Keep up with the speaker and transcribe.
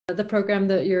The program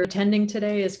that you're attending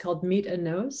today is called Meet a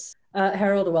Nose.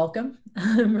 Harold, welcome.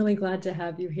 I'm really glad to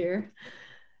have you here.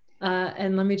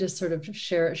 And let me just sort of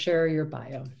share your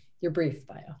bio, your brief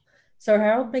bio. So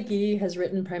Harold McGee has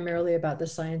written primarily about the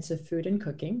science of food and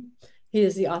cooking. He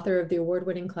is the author of the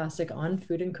award-winning classic On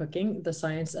Food and Cooking, The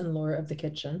Science and Lore of the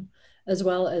Kitchen, as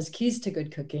well as Keys to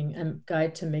Good Cooking and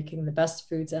Guide to Making the Best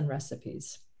Foods and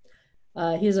Recipes.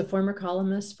 He is a former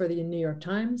columnist for the New York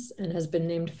Times and has been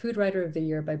named Food Writer of the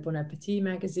Year by Bon Appe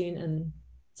magazine and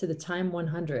to the Time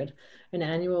 100, an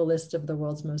annual list of the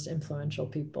world's most influential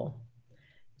people.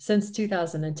 Since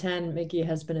 2010, McGee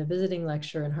has been a visiting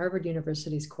lecturer in Harvard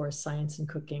University's course Science and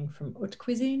Cooking, from Haute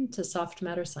Cuisine to Soft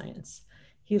Matter Science.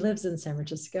 He lives in San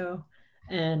Francisco,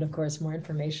 and of course, more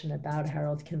information about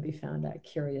Harold can be found at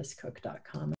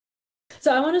curiouscook.com.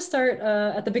 So I want to start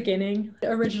at the beginning.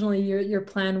 Originally, your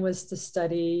plan was to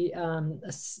study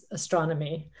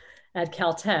astronomy at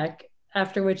Caltech,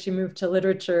 after which you moved to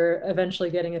literature, eventually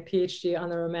getting a PhD on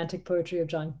the romantic poetry of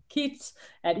John Keats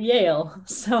at Yale.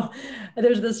 So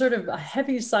there's this sort of a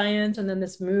heavy science and then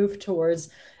this move towards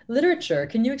literature.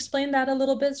 Can you explain that a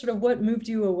little bit? Sort of what moved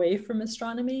you away from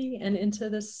astronomy and into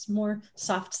this more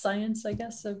soft science, I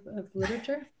guess, of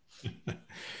literature?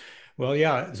 Well,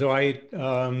 yeah. So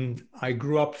I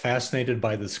grew up fascinated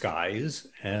by the skies,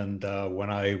 and when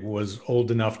I was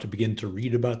old enough to begin to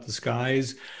read about the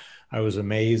skies, I was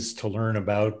amazed to learn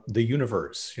about the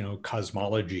universe,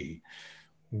 cosmology,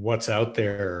 what's out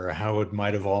there, how it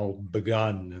might have all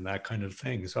begun, and that kind of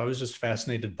thing. So I was just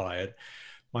fascinated by it.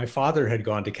 My father had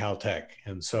gone to Caltech,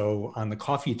 and so on the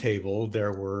coffee table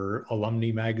there were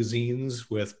alumni magazines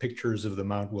with pictures of the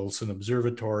Mount Wilson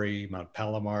Observatory, Mount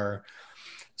Palomar.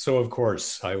 So of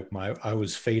course, I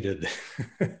was fated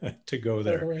to go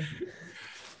there. Totally.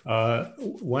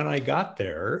 When I got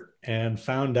there and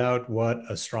found out what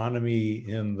astronomy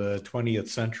in the 20th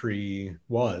century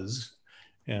was,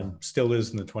 and still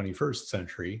is in the 21st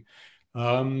century,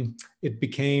 it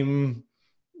became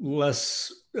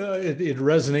less, it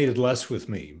resonated less with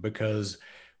me, because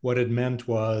what it meant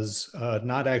was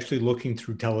not actually looking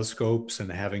through telescopes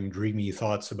and having dreamy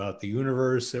thoughts about the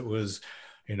universe. It was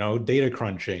data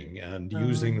crunching and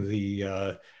using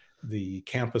the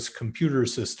campus computer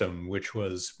system, which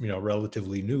was,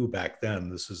 relatively new back then.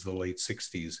 This is the late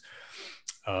 60s.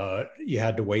 You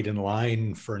had to wait in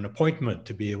line for an appointment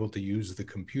to be able to use the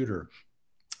computer.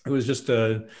 It was just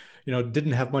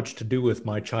didn't have much to do with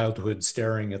my childhood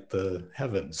staring at the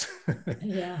heavens.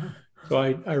 Yeah. So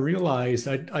I realized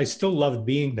I still loved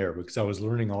being there because I was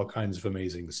learning all kinds of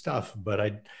amazing stuff,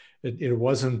 but it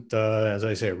wasn't, as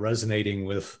I say, resonating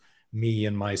with me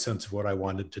and my sense of what I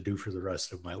wanted to do for the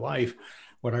rest of my life.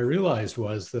 What I realized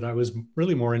was that I was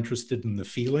really more interested in the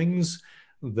feelings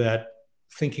that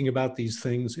thinking about these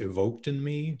things evoked in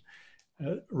me,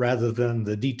 rather than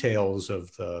the details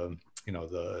of the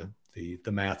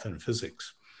math and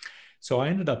physics. So I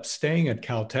ended up staying at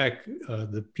Caltech.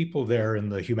 The people there in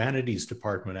the humanities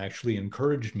department actually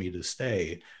encouraged me to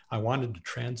stay. I wanted to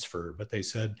transfer, but they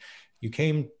said, you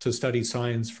came to study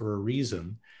science for a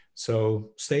reason, so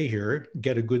stay here,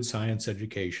 get a good science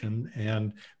education,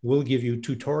 and we'll give you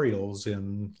tutorials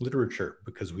in literature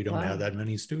because we don't have that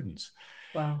many students.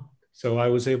 Wow. So I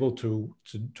was able to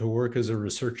work as a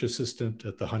research assistant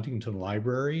at the Huntington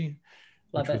Library.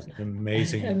 Love it. An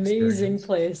amazing Amazing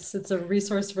place. It's a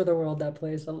resource for the world, that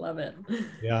place. I love it.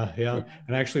 Yeah.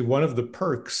 And actually, one of the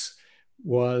perks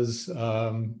was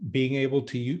being able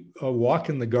to walk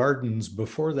in the gardens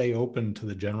before they opened to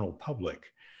the general public.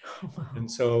 Wow. And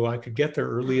so I could get there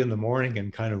early in the morning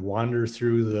and kind of wander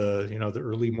through the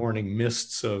early morning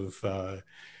mists of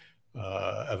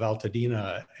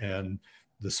Altadena, and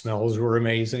the smells were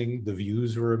amazing, the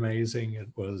views were amazing. It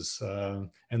was,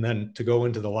 and then to go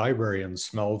into the library and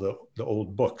smell the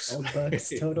old books. Old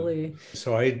books, totally.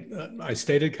 So I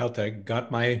stayed at Caltech,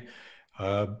 got my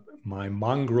my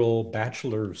mongrel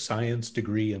Bachelor of Science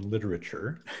degree in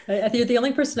literature. I think you're the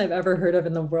only person I've ever heard of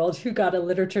in the world who got a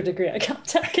literature degree at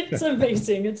Caltech. It's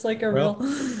amazing. It's like a real.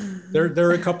 There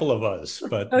are a couple of us,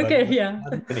 but okay, but yeah,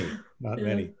 not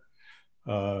many.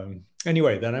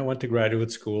 Anyway, then I went to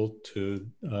graduate school to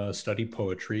study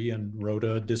poetry and wrote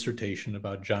a dissertation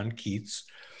about John Keats,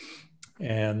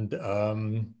 and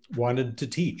wanted to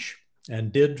teach,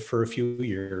 and did for a few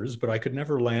years, but I could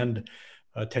never land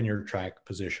a tenure track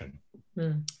position.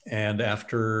 And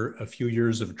after a few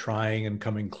years of trying and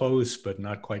coming close, but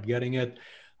not quite getting it,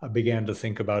 I began to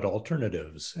think about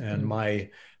alternatives. And my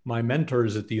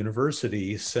mentors at the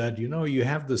university said, you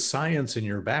have the science in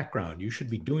your background. You should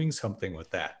be doing something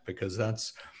with that, because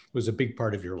was a big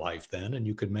part of your life then, and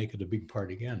you could make it a big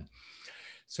part again.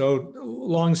 So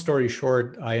long story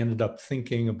short, I ended up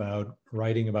thinking about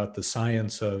writing about the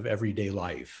science of everyday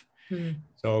life. Hmm.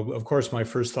 So of course, my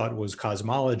first thought was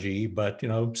cosmology, but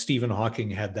Stephen Hawking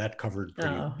had that covered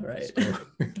pretty Oh, well. right.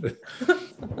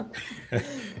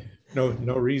 So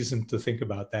no reason to think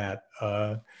about that.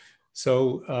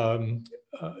 So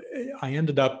I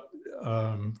ended up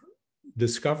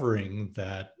discovering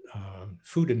that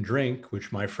food and drink,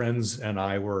 which my friends and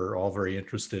I were all very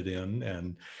interested in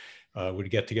and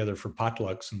would get together for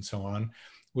potlucks and so on,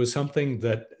 was something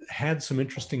that had some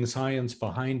interesting science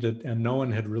behind it, and no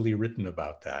one had really written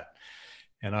about that.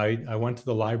 And I went to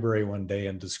the library one day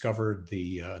and discovered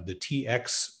the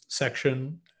TX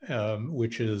section,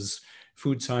 which is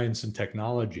food science and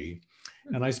technology.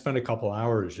 And I spent a couple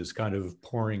hours just kind of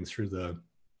pouring through the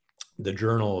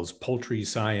journals, poultry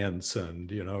science, and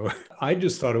I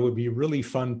just thought it would be really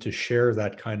fun to share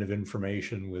that kind of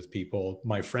information with people,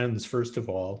 my friends first of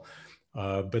all,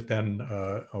 but then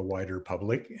a wider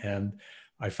public. And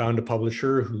I found a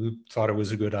publisher who thought it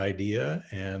was a good idea,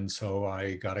 and so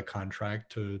I got a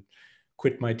contract to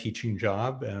quit my teaching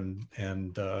job and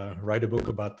write a book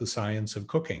about the science of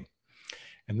cooking.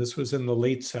 And this was in the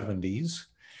late 70s.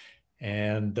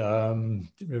 And a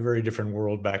very different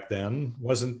world back then.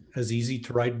 Wasn't as easy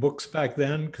to write books back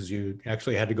then because you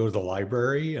actually had to go to the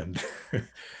library and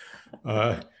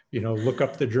look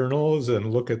up the journals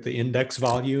and look at the index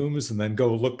volumes and then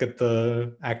go look at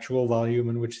the actual volume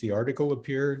in which the article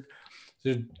appeared.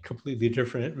 They're completely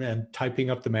different, and typing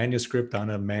up the manuscript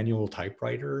on a manual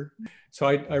typewriter. So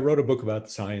I wrote a book about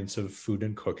the science of food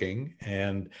and cooking,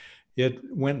 and it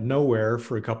went nowhere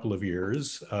for a couple of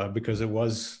years because it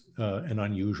was an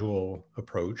unusual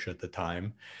approach at the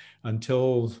time,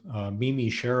 until Mimi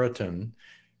Sheraton,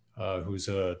 who's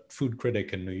a food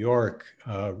critic in New York,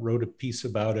 wrote a piece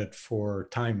about it for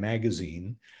Time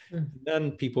magazine. Mm.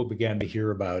 Then people began to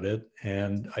hear about it,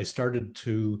 and I started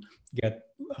to get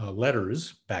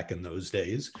letters back in those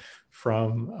days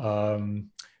from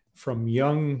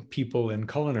young people in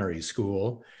culinary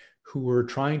school who were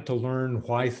trying to learn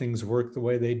why things work the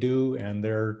way they do, and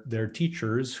their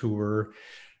teachers, who were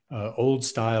old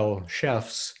style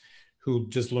chefs who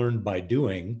just learned by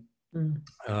doing,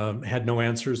 had no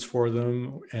answers for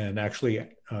them, and actually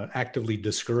actively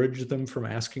discouraged them from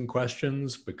asking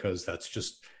questions, because that's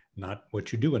just not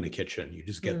what you do in a kitchen. You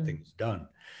just get things done.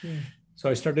 So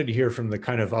I started to hear from the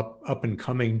kind of up and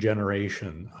coming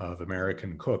generation of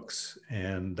American cooks,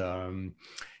 and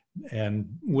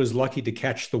was lucky to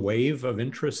catch the wave of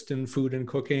interest in food and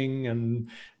cooking and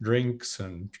drinks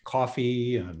and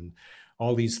coffee and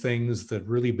all these things that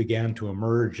really began to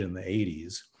emerge in the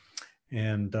 80s.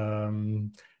 And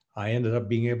I ended up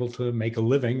being able to make a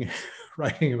living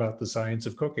writing about the science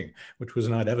of cooking, which was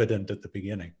not evident at the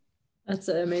beginning. That's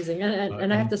amazing.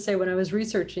 And I have to say, when I was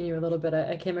researching you a little bit,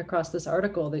 I came across this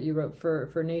article that you wrote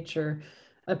for Nature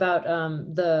about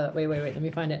wait, let me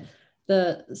find it.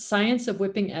 The science of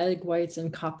whipping egg whites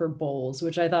in copper bowls,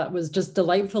 which I thought was just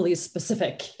delightfully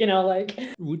specific, like.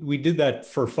 We did that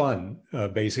for fun,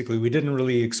 basically. We didn't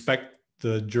really expect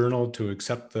the journal to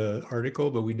accept the article,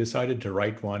 but we decided to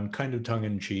write one kind of tongue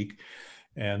in cheek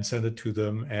and send it to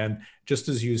them. And just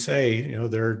as you say,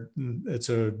 it's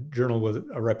a journal with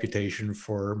a reputation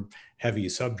for heavy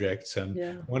subjects.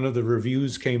 And one of the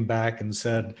reviews came back and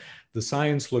said, "The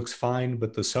science looks fine,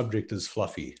 but the subject is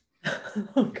fluffy."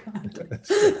 Oh God,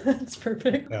 that's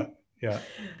perfect. Yeah.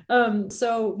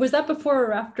 So was that before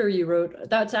or after you wrote?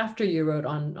 That's after you wrote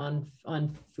on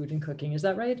food and cooking. Is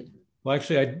that right? Well,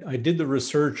 actually, I did the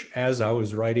research as I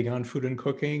was writing on food and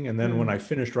cooking. And then when I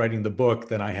finished writing the book,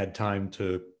 then I had time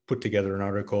to put together an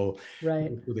article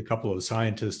with a couple of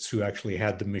scientists who actually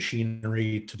had the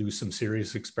machinery to do some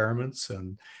serious experiments.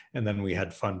 And then we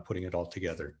had fun putting it all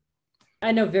together.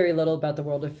 I know very little about the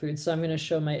world of food, so I'm going to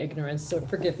show my ignorance. So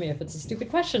forgive me if it's a stupid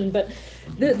question, but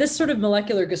this sort of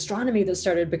molecular gastronomy that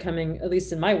started becoming, at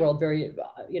least in my world, very,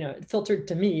 filtered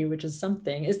to me, which is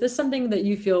something. Is this something that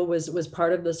you feel was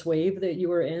part of this wave that you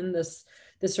were in, this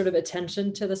sort of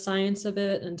attention to the science of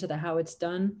it and to how it's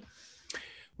done?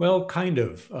 Well, kind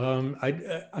of.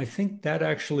 I think that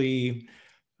actually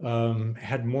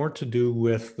had more to do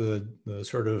with the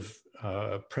sort of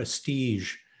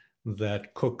prestige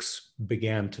that cooks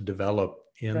began to develop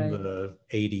in the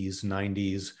 80s,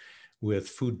 90s with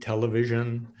food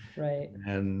television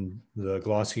and the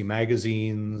glossy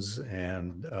magazines.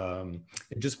 And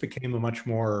it just became a much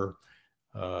more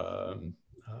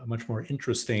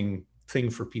interesting thing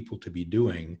for people to be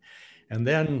doing. And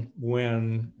then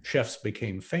when chefs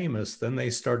became famous, then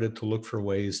they started to look for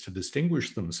ways to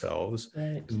distinguish themselves.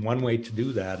 And one way to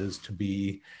do that is to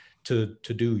be to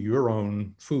do your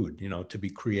own food, to be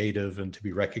creative and to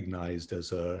be recognized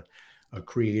as a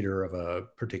creator of a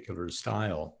particular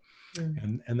style.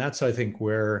 And that's, I think,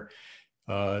 where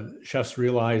chefs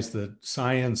realize that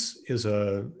science is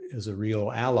a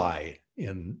real ally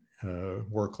in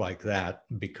work like that,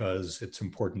 because it's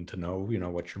important to know,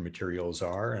 what your materials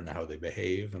are and how they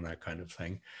behave and that kind of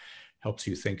thing. Helps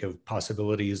you think of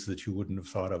possibilities that you wouldn't have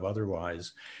thought of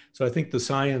otherwise. So I think the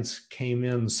science came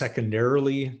in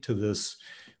secondarily to this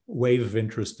wave of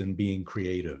interest in being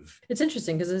creative. It's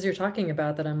interesting because as you're talking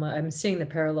about that, I'm seeing the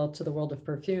parallel to the world of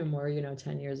perfume, where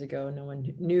 10 years ago no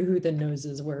one knew who the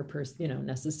noses were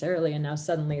necessarily, and now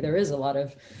suddenly there is a lot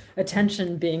of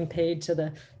attention being paid to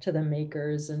the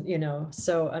makers, and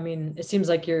so I mean, it seems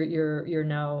like you're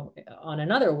now on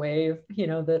another wave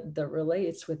that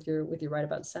relates with your writing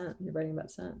about scent. You're writing about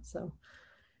scent, so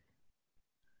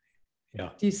yeah.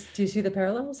 Do you see the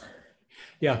parallels?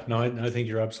 Yeah, no, I think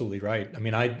you're absolutely right. I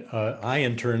mean, I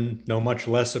in turn know much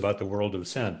less about the world of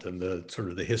scent and the sort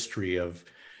of the history of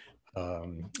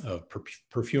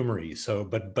perfumery. So,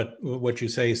 but what you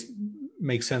say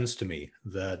makes sense to me,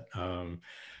 that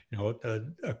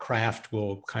a craft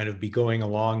will kind of be going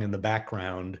along in the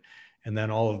background, and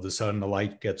then all of a sudden the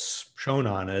light gets shown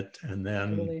on it, and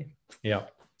then Totally. yeah,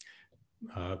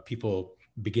 people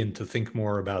begin to think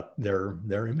more about their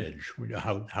image,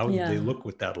 how they look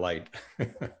with that light.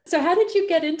 So how did you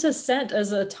get into scent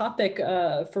as a topic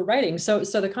for writing? So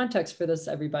the context for this,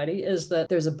 everybody, is that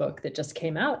there's a book that just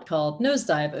came out called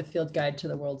Nosedive, A Field Guide to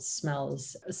the World's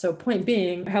Smells. So point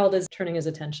being, Harold is turning his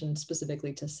attention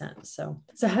specifically to scent. So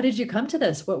how did you come to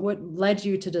this? What led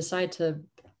you to decide to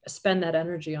spend that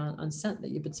energy on scent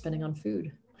that you've been spending on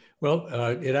food? Well,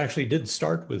 it actually did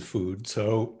start with food.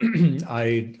 So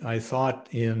I thought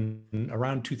in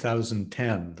around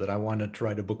 2010 that I wanted to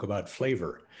write a book about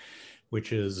flavor,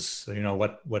 which is,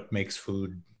 what makes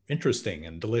food interesting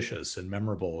and delicious and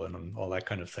memorable and all that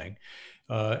kind of thing.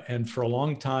 And for a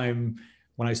long time,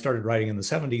 when I started writing in the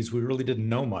 70s, we really didn't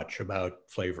know much about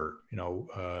flavor,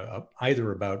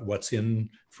 either about what's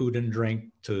in food and drink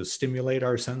to stimulate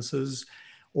our senses,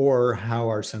 or how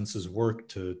our senses work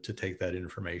to take that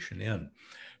information in.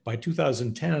 By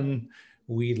 2010,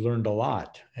 we learned a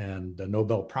lot, and the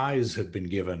Nobel Prize had been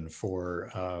given for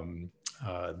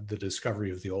the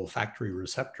discovery of the olfactory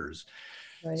receptors.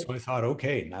 Right. So I thought,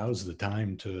 okay, now's the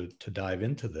time to dive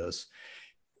into this.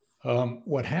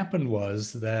 What happened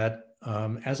was that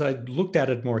as I looked at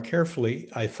it more carefully,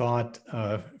 I thought,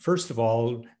 first of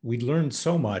all, we'd learned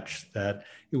so much that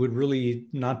it would really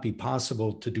not be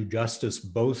possible to do justice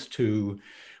both to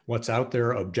what's out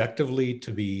there objectively to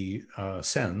be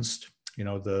sensed,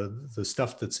 the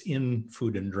stuff that's in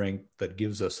food and drink that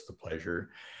gives us the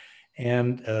pleasure,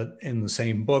 and in the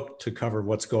same book to cover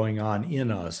what's going on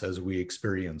in us as we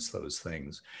experience those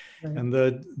things. Right. And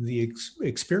the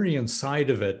experience side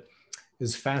of it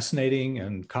is fascinating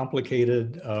and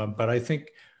complicated, but I think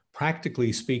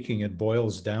practically speaking, it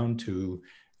boils down to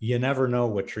you never know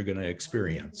what you're going to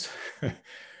experience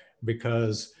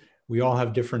because we all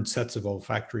have different sets of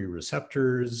olfactory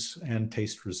receptors and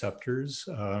taste receptors.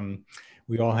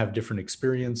 We all have different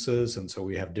experiences, and so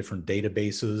we have different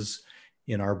databases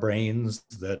in our brains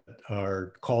that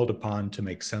are called upon to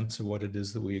make sense of what it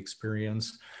is that we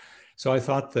experience. So I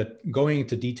thought that going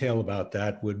into detail about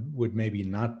that would maybe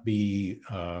not be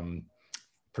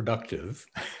productive.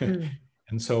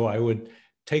 And so I would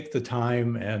take the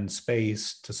time and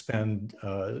space to spend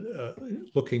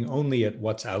looking only at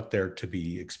what's out there to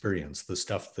be experienced, the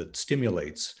stuff that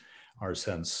stimulates our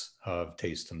sense of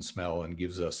taste and smell and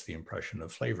gives us the impression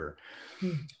of flavor.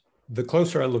 The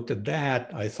closer I looked at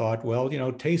that, I thought, well,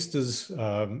 taste is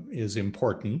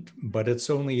important, but it's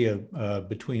only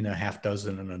between a half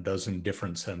dozen and a dozen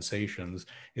different sensations.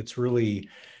 It's really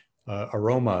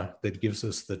aroma that gives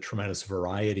us the tremendous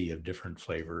variety of different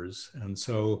flavors. And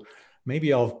so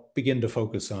maybe I'll begin to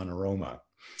focus on aroma.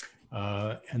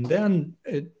 And then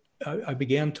I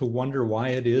began to wonder why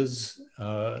it is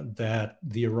that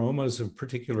the aromas of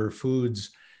particular foods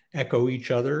echo each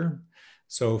other.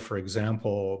 So for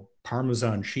example,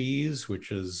 Parmesan cheese,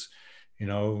 which is,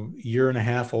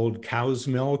 year-and-a-half-old cow's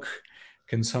milk,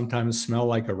 can sometimes smell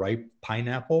like a ripe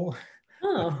pineapple,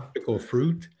 a typical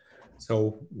fruit.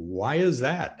 So why is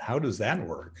that? How does that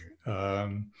work?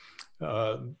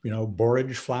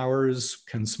 Borage flowers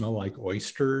can smell like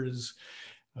oysters.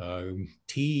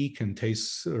 Tea can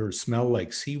taste or smell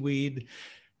like seaweed.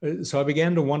 So I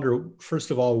began to wonder, first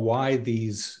of all, why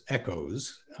these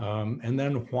echoes, and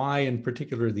then why in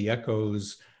particular the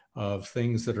echoes of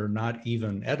things that are not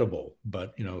even edible,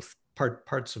 but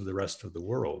parts of the rest of the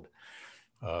world.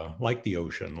 like the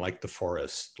ocean, like the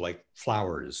forest, like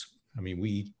flowers. I mean, we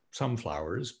eat some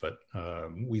flowers, but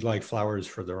we like flowers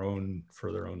for their own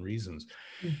reasons.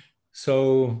 Mm.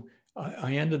 So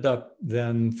I ended up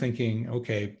then thinking,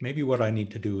 okay, maybe what I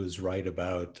need to do is write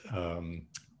about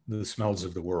the smells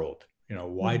of the world. You know,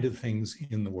 why do things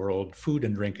in the world, food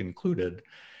and drink included,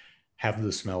 have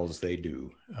the smells they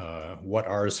do? What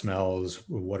are smells?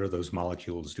 What are those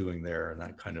molecules doing there? And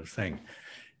that kind of thing.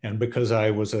 And because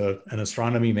I was an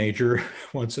astronomy major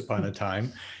once upon a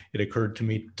time, it occurred to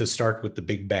me to start with the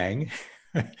Big Bang.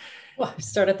 Well,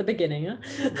 start at the beginning, huh?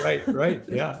 Right,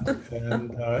 yeah,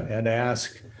 and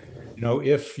ask, you know,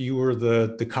 if you were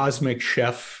the cosmic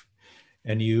chef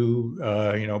and you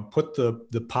you know, put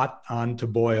the pot on to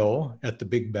boil at the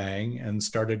Big Bang and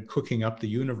started cooking up the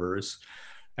universe,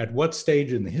 at what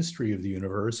stage in the history of the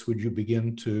universe would you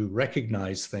begin to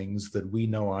recognize things that we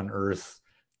know on Earth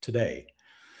today?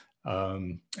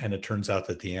 And it turns out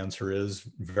that the answer is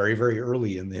very, very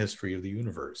early in the history of the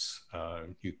universe.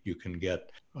 You can get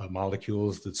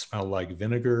molecules that smell like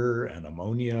vinegar and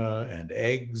ammonia and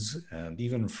eggs and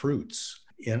even fruits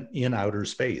in outer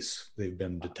space. They've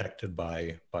been detected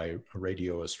by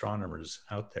radio astronomers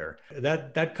out there.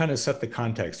 That kind of set the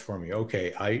context for me.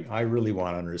 Okay, I really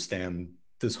want to understand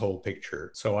this whole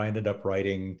picture. So I ended up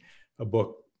writing a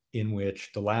book in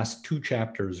which the last 2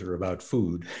 chapters are about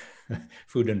food,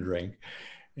 food and drink,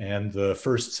 and the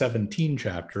first 17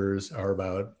 chapters are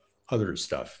about other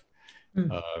stuff.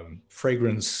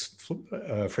 Fragrances,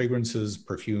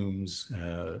 perfumes,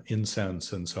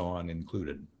 incense, and so on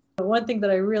included. One thing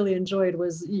that I really enjoyed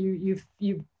was you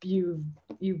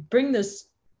bring this,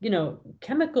 you know,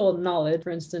 chemical knowledge. For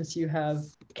instance, you have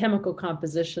chemical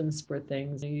compositions for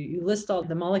things. You list all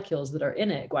the molecules that are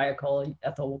in it: guaiacol,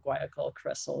 ethyl guaiacol,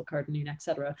 cresol, cardanine,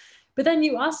 etc. But then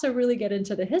you also really get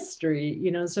into the history,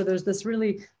 you know. So there's this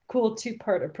really cool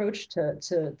 2-part approach to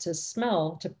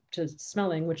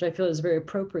smelling, which I feel is very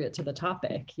appropriate to the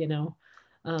topic, you know.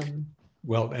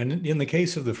 Well, and in the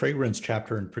case of the fragrance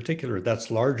chapter in particular,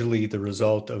 that's largely the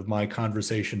result of my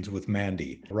conversations with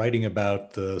Mandy, writing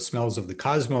about the smells of the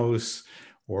cosmos,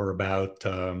 or about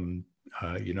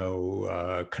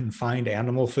confined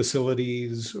animal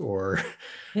facilities, or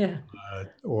Yeah.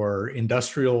 Or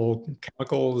industrial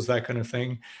chemicals, that kind of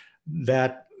thing.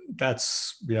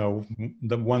 That's, you know,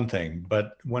 the one thing.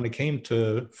 But when it came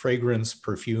to fragrance,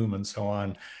 perfume, and so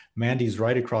on, Mandy's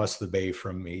right across the bay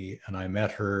from me, and I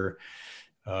met her,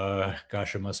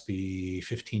 gosh, it must be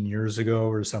 15 years ago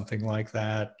or something like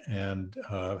that, and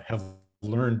have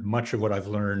learned much of what I've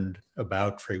learned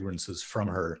about fragrances from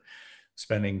her,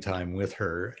 spending time with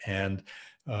her. And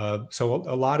so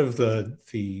a lot of the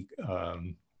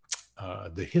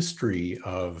history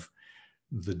of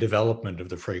the development of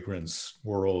the fragrance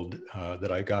world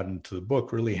that I got into the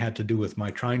book really had to do with my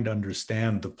trying to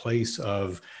understand the place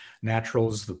of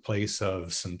naturals, the place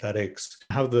of synthetics,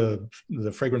 how the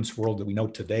fragrance world that we know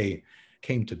today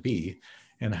came to be,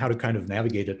 and how to kind of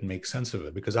navigate it and make sense of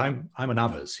it. Because I'm a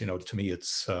novice, you know. To me,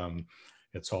 it's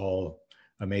all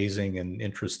amazing and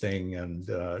interesting, and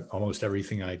almost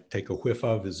everything I take a whiff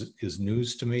of is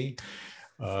news to me.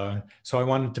 So I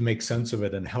wanted to make sense of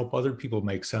it and help other people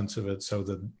make sense of it, so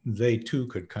that they too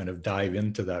could kind of dive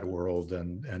into that world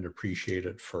and appreciate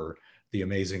it for the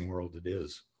amazing world it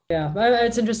is. Yeah,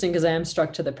 it's interesting because I am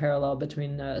struck to the parallel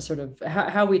between sort of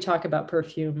how we talk about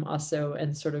perfume also,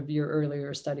 and sort of your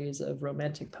earlier studies of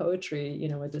romantic poetry, you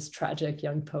know, with this tragic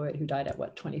young poet who died at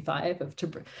what, 25,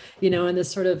 you know, and this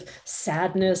sort of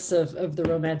sadness of the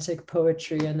romantic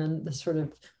poetry, and then the sort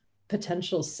of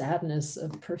potential sadness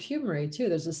of perfumery too.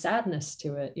 There's a sadness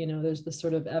to it, you know. There's this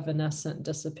sort of evanescent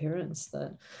disappearance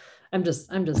that I'm just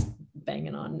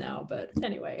banging on now, but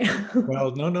anyway.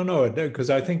 Well, no, because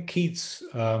I think Keats,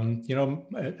 you know,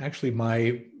 actually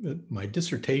my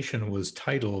dissertation was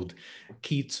titled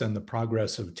Keats and the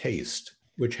Progress of Taste,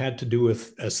 which had to do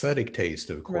with aesthetic taste,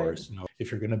 of course. Right. You know, if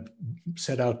you're going to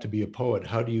set out to be a poet,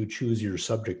 how do you choose your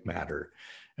subject matter?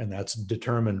 And that's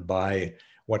determined by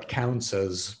what counts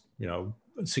as, you know,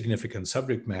 significant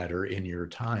subject matter in your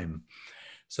time.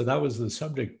 So that was the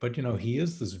subject. But, you know, he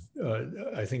is this,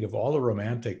 I think of all the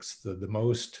romantics, the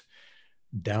most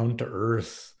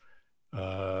down-to-earth,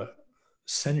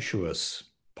 sensuous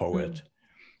poet.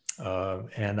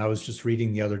 And I was just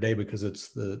reading the other day, because it's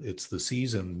the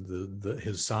season,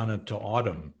 his sonnet to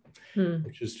autumn,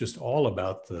 which is just all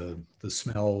about the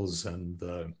smells and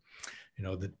the, you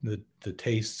know, the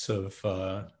tastes of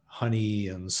honey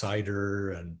and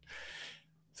cider and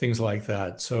things like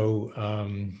that. So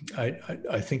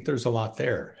I think there's a lot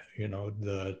there, you know,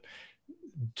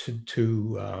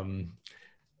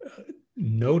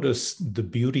 notice the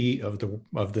beauty of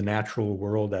the natural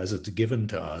world as it's given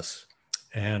to us,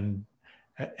 and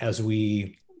as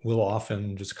we will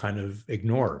often just kind of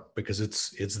ignore because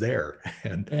it's there,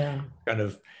 and Yeah. kind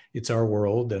of it's our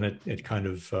world, and it kind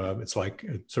of it's like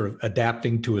sort of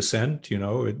adapting to a scent.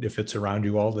 If it's around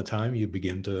you all the time, you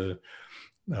begin to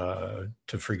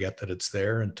forget that it's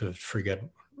there and to forget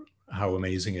how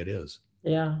amazing it is.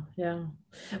 Yeah, yeah.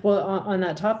 Well, on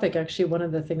that topic, actually, one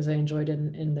of the things I enjoyed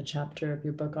in the chapter of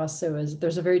your book also is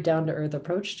there's a very down-to-earth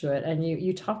approach to it, and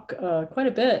you talk quite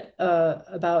a bit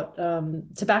about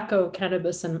tobacco,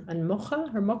 cannabis, and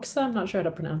mocha or moxa. I'm not sure how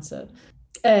to pronounce it.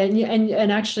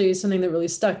 And actually, something that really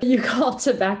stuck. You call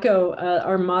tobacco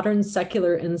our modern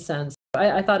secular incense.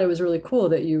 I thought it was really cool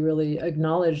that you really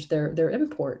acknowledged their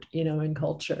import, in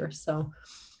culture. So.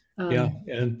 Yeah,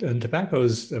 and tobacco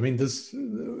is, I mean, this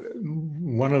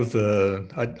one of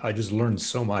I just learned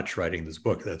so much writing this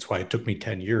book. That's why it took me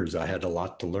 10 years. I had a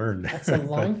lot to learn. That's a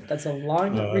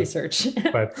long research.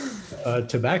 But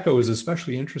tobacco is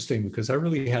especially interesting because I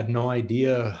really had no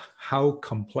idea how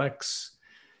complex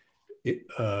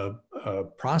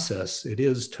process it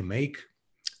is to make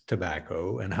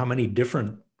tobacco, and how many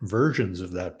different versions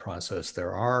of that process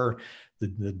there are,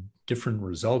 the different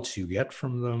results you get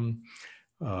from them.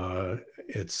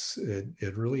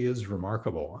 It really is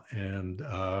remarkable, and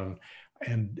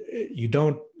you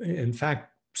don't. In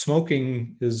fact,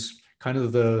 smoking is kind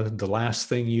of the last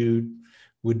thing you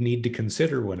would need to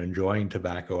consider when enjoying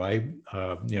tobacco.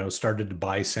 I started to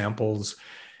buy samples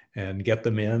and get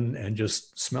them in and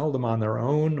just smell them on their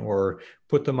own, or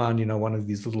put them on one of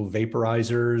these little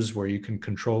vaporizers where you can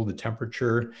control the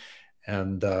temperature.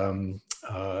 And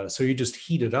so you just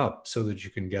heat it up so that you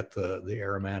can get the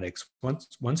aromatics.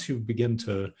 Once you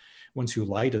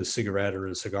light a cigarette or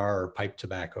a cigar or pipe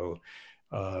tobacco,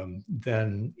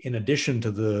 then in addition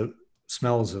to the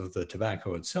smells of the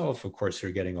tobacco itself, of course,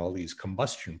 you're getting all these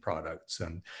combustion products.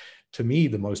 And to me,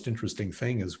 the most interesting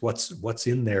thing is what's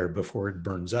in there before it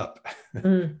burns up.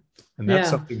 And that's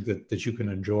something that you can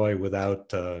enjoy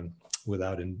without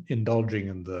indulging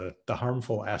in the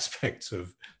harmful aspects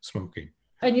of smoking.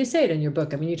 And you say it in your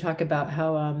book. I mean, you talk about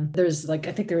how there's I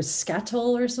think there was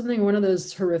scatol or something, one of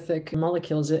those horrific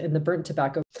molecules in the burnt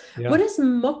tobacco. Yeah. What is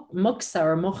moxa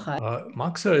or mocha?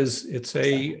 Moxa it's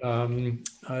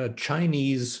a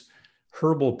Chinese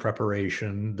herbal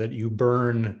preparation that you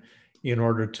burn in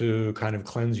order to kind of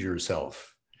cleanse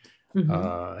yourself.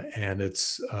 Mm-hmm. And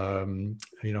it's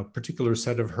particular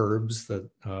set of herbs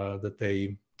that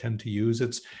they tend to use.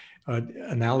 It's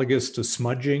analogous to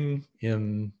smudging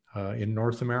in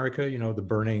North America. The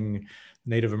burning,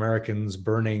 Native Americans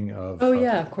burning of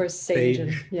of course, sage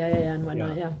and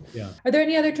whatnot. Yeah. Are there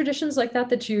any other traditions like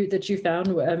that you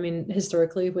found? I mean,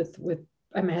 historically with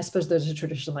I mean, I suppose there's a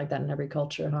tradition like that in every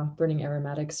culture, huh? Burning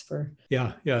aromatics for.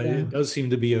 Yeah. It does seem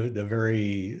to be a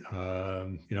very,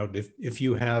 if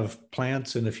you have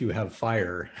plants and if you have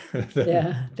fire,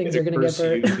 things are going to get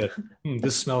burnt.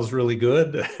 This smells really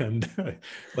good, and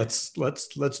let's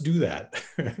do that.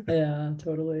 Yeah,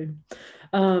 totally.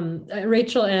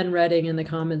 Rachel Ann Redding in the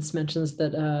comments mentions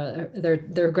that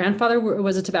their grandfather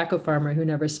was a tobacco farmer who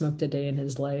never smoked a day in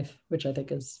his life, which I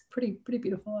think is pretty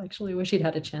beautiful. Actually, wish he'd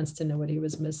had a chance to know what he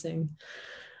was missing.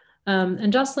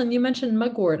 And Jocelyn, you mentioned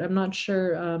mugwort. I'm not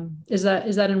sure. Is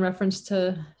that in reference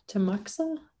to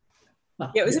moxa?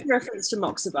 Well, yeah, it was in reference to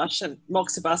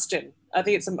moxibustion. I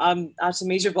think it's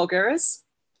Artemisia vulgaris.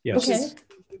 Yes. Okay.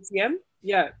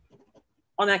 Yeah.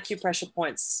 On acupressure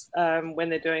points when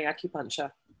they're doing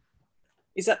acupuncture.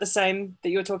 Is that the same that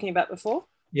you were talking about before?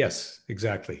 Yes,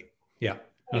 exactly. Yeah.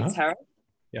 Thanks, Harold.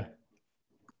 Yeah.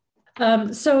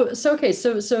 So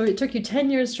it took you 10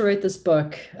 years to write this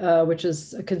book, which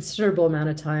is a considerable amount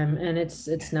of time, and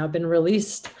it's now been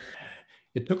released.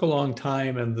 It took a long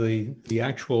time, and the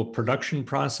actual production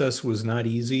process was not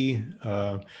easy,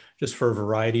 just for a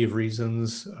variety of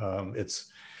reasons.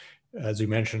 It's, as you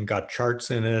mentioned, got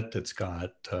charts in it. It's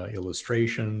got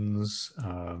illustrations.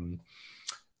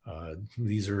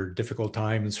 These are difficult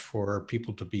times for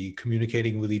people to be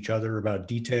communicating with each other about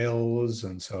details.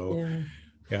 And so,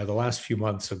 the last few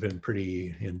months have been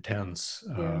pretty intense.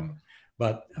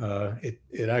 But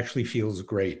it actually feels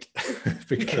great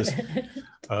because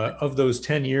of those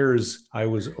 10 years, I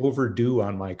was overdue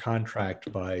on my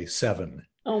contract by 7.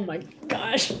 Oh my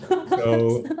gosh.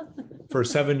 So for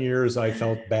 7 years, I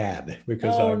felt bad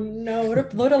because no,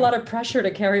 what a lot of pressure to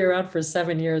carry around for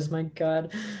 7 years. My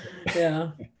God.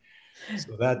 Yeah.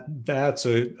 So that's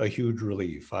a huge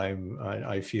relief.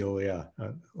 I feel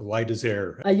light as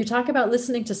air. You talk about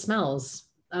listening to smells.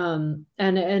 And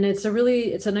it's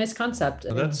a nice concept.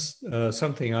 That's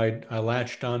something I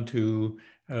latched onto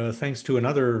thanks to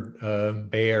another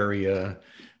Bay Area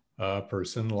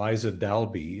person, Liza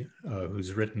Dalby,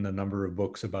 who's written a number of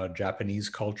books about Japanese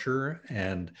culture.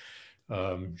 And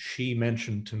she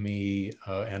mentioned to me,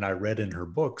 and I read in her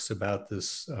books about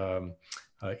this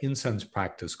incense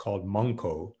practice called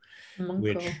Monko,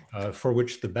 which for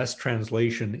which the best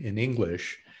translation in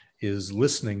English is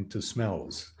listening to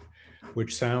smells,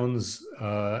 which sounds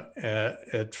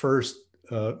at first,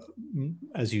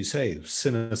 as you say,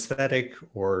 synesthetic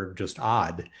or just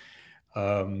odd.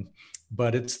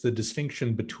 But it's the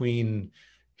distinction between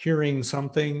hearing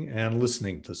something and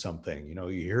listening to something. You know,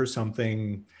 you hear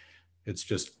something, it's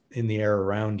just in the air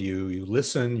around you. You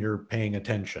listen, you're paying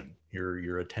attention.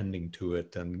 You're attending to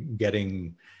it and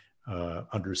getting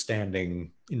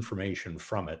understanding information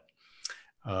from it.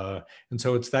 And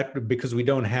so it's that, because we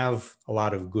don't have a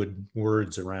lot of good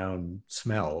words around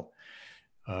smell.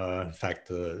 In fact,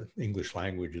 the English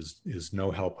language is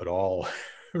no help at all,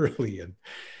 really, in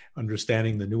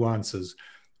understanding the nuances.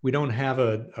 We don't have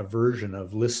a version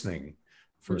of listening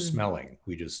for smelling.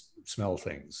 We just smell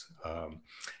things.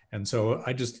 And so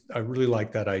I really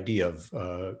like that idea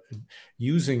of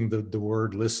using the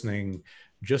word listening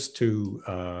just to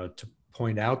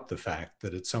point out the fact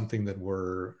that it's something that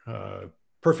we're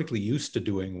perfectly used to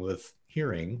doing with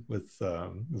hearing, with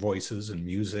voices and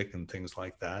music and things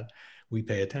like that. We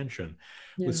pay attention.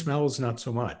 Yeah. With smells, not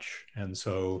so much. And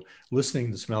so listening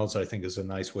to smells, I think, is a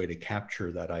nice way to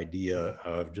capture that idea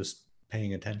of just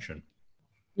paying attention.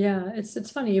 Yeah,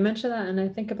 it's funny you mentioned that, and I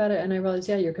think about it and I realize,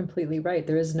 yeah, you're completely right.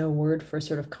 There is no word for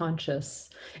sort of conscious.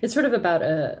 It's sort of about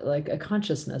a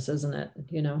consciousness, isn't it?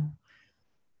 You know?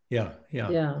 Yeah,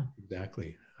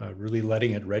 exactly. Really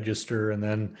letting it register,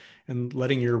 and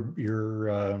letting your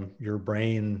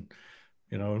brain,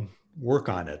 you know, work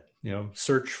on it. You know,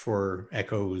 search for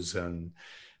echoes and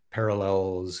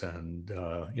parallels, and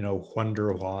you know,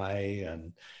 wonder why,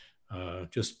 and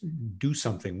just do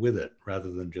something with it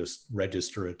rather than just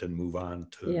register it and move on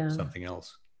to something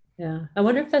else. Yeah. I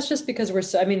wonder if that's just because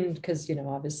because, you know,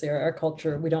 obviously our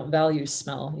culture, we don't value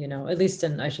smell, you know, at least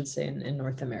I should say in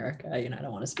North America. You know, I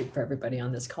don't want to speak for everybody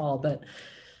on this call, but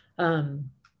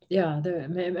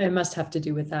it must have to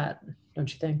do with that.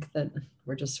 Don't you think, that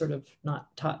we're just sort of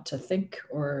not taught to think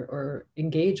or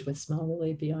engage with smell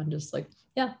really beyond just like,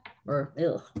 yeah, or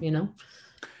ill, you know?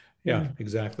 Yeah,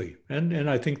 exactly. And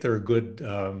I think there are good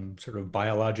sort of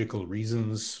biological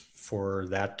reasons for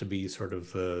that to be sort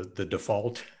of the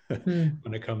default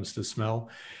when it comes to smell.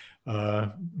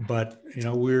 But, you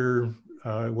know,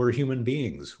 we're human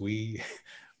beings. We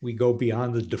go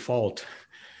beyond the default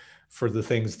for the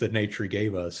things that nature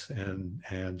gave us,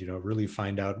 and you know, really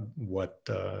find out what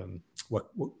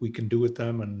we can do with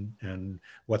them, and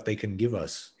what they can give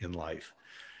us in life.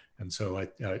 And so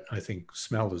I think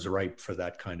smell is ripe for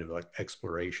that kind of like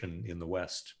exploration in the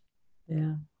West.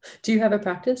 Yeah. Do you have a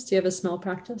practice? Do you have a smell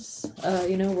practice?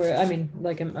 You know,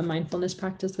 like a mindfulness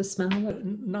practice with smell?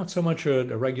 Not so much a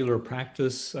regular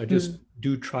practice. I just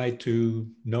do try to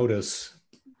notice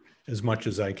as much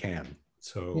as I can.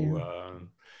 So,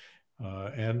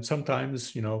 and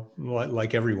sometimes, you know,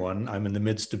 like everyone, I'm in the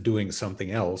midst of doing something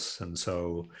else. And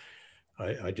so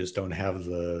I just don't have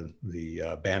the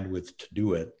bandwidth to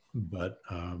do it. But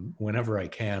whenever I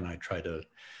can, I try to,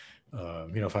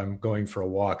 you know, if I'm going for a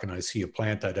walk and I see a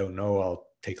plant I don't know, I'll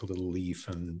take a little leaf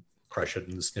and crush it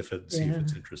and sniff it and see if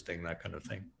it's interesting, that kind of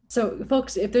thing. So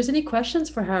folks, if there's any questions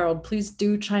for Harold, please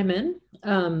do chime in.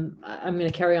 I'm going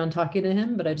to carry on talking to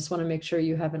him, but I just want to make sure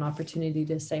you have an opportunity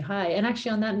to say hi. And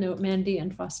actually on that note, Mandy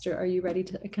and Foster, are you ready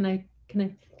to, can I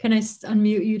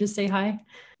unmute you to say hi?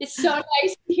 It's so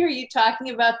nice to hear you talking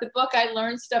about the book. I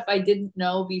learned stuff I didn't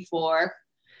know before,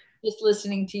 just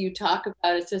listening to you talk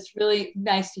about it. So it's really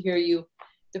nice to hear you,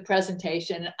 the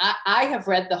presentation. I have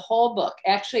read the whole book.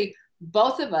 Actually,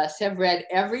 both of us have read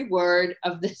every word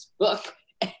of this book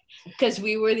because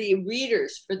we were the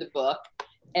readers for the book.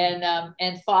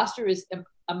 And Foster is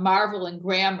a marvel in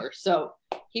grammar. So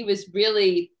he was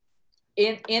really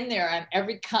in there on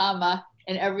every comma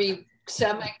and every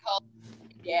semicolon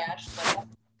dash. But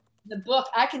the book,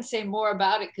 I can say more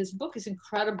about it because the book is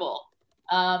incredible.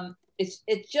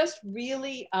 It just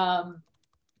really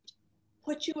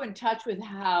puts you in touch with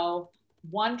how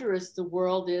wondrous the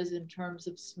world is in terms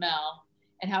of smell,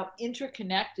 and how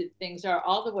interconnected things are,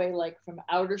 all the way like from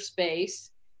outer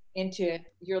space into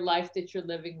your life that you're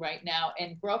living right now,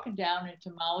 and broken down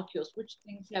into molecules, which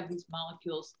things have these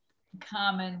molecules in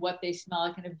common, what they smell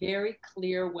like, in a very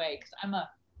clear way. Because I'm a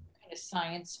kind of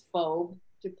science phobe,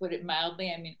 to put it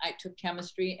mildly. I mean, I took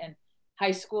chemistry, and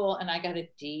high school and I got a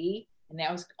D, and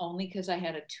that was only because I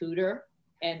had a tutor.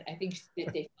 And I think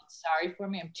that they felt sorry for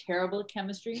me. I'm terrible at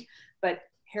chemistry, but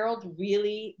Harold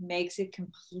really makes it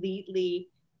completely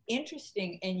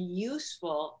interesting and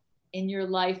useful in your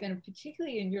life, and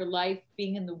particularly in your life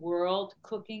being in the world,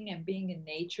 cooking and being in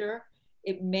nature.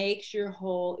 It makes your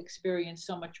whole experience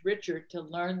so much richer to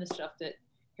learn the stuff that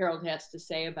Harold has to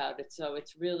say about it. So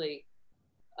it's really,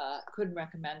 couldn't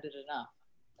recommend it enough,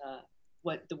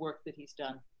 what the work that he's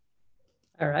done.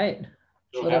 All right.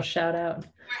 So Little shout out.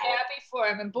 We're happy for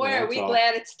him, and boy, Yeah, are we that's all.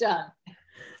 glad it's done.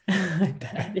 I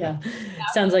bet, yeah.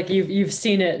 Sounds like you've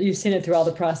seen it. You've seen it through all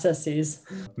the processes.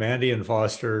 Mandy and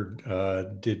Foster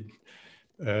did,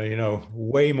 you know,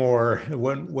 way more,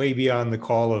 went way beyond the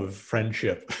call of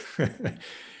friendship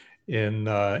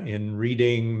in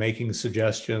reading, making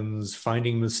suggestions,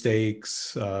 finding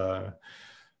mistakes, you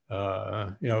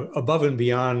know, above and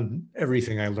beyond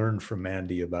everything I learned from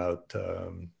Mandy about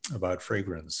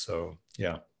fragrance. So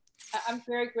yeah. I'm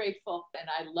very grateful, and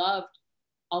I loved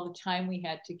all the time we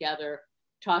had together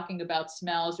talking about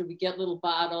smells, or we get little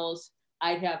bottles.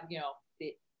 I'd have, you know,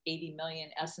 the 80 million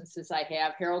essences I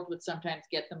have. Harold would sometimes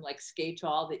get them like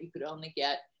Skatol that you could only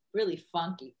get really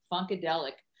funky,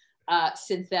 funkadelic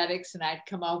synthetics, and I'd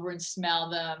come over and smell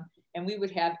them, and we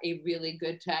would have a really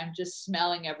good time just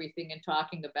smelling everything and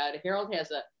talking about it. Harold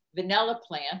has a vanilla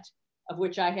plant, of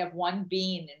which I have one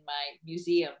bean in my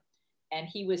museum, and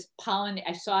he was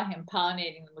I saw him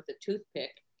pollinating them with a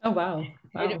toothpick. Oh, wow.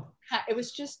 Wow. It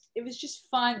was just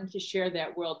fun to share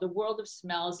that world. The world of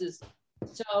smells is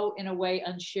so, in a way,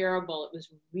 unshareable. It was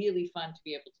really fun to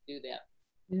be able to do that.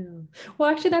 Yeah.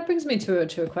 Well, actually, that brings me to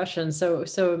a question. So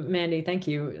Mandy, thank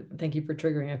you for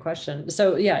triggering a question.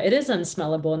 So yeah, it is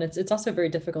unsmellable, and it's also very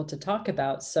difficult to talk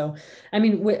about. So, I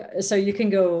mean, so you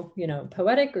can go, you know,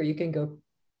 poetic, or you can go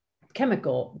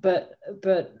chemical, but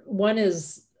one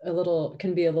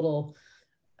can be a little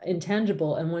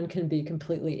intangible, and one can be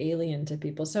completely alien to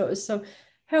people. So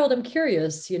Harold, I'm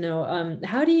curious, you know,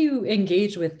 how do you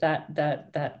engage with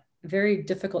that very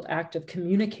difficult act of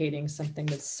communicating something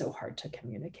that's so hard to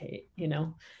communicate, you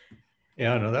know?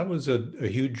 Yeah, no, that was a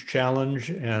huge challenge,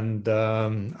 and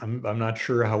I'm not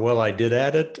sure how well I did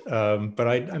at it, but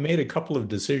I made a couple of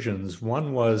decisions.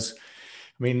 One was,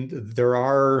 I mean, there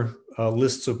are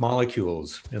lists of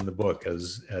molecules in the book,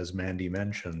 as Mandy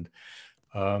mentioned.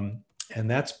 And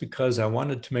that's because I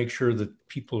wanted to make sure that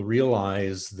people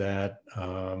realize that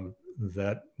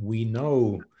that we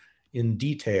know in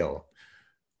detail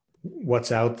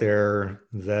what's out there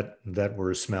that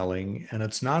we're smelling, and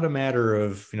it's not a matter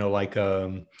of, you know, like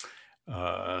a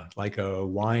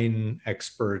wine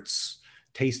expert's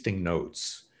tasting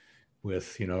notes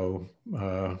with, you know,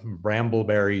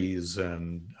 brambleberries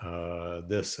and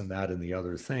this and that and the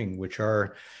other thing, which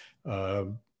are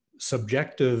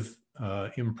subjective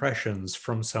impressions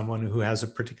from someone who has a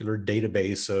particular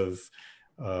database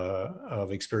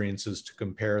of experiences to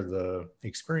compare the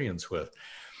experience with.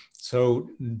 So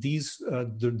these,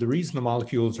 the reason the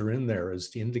molecules are in there is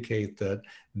to indicate that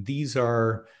these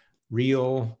are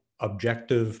real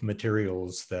objective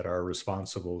materials that are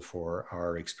responsible for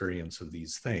our experience of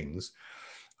these things.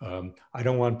 I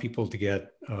don't want people to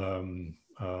get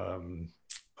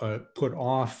put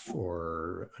off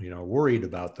or, you know, worried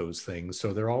about those things.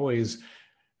 So they're always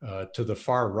to the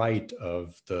far right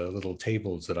of the little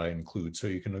tables that I include, so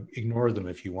you can ignore them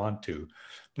if you want to.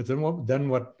 But then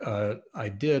what I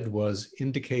did was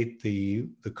indicate the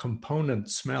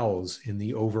component smells in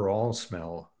the overall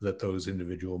smell that those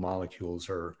individual molecules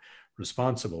are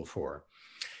responsible for.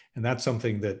 And that's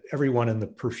something that everyone in the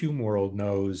perfume world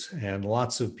knows, and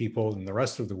lots of people in the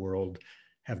rest of the world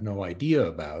have no idea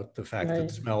about the fact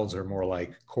that smells are more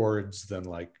like chords than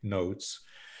like notes.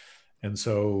 And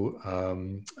so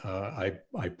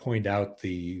I point out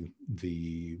the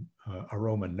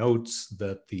aroma notes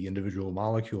that the individual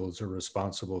molecules are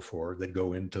responsible for that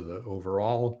go into the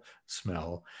overall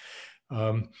smell.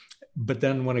 But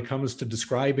then when it comes to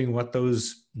describing what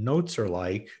those notes are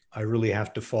like, I really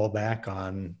have to fall back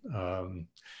on,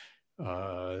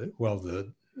 well,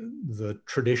 the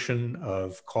tradition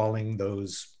of calling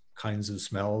those kinds of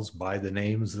smells by the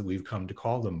names that we've come to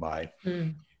call them by.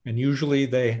 Mm. And usually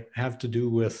they have to do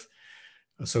with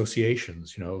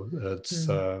associations. You know, it's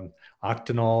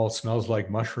octanol smells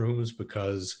like mushrooms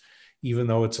because even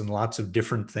though it's in lots of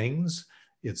different things,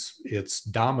 it's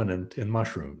dominant in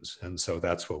mushrooms. And so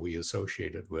that's what we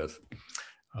associate it with.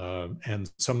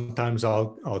 And sometimes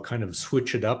I'll kind of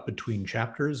switch it up between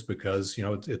chapters because, you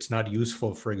know, it's not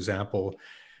useful, for example,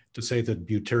 to say that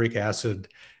butyric acid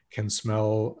can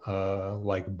smell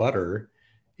like butter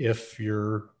if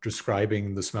you're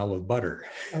describing the smell of butter.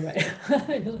 All right.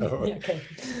 So, Yeah, okay.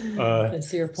 I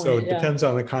see your point. So it yeah. depends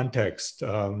on the context.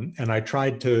 And I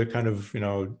tried to kind of,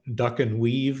 duck and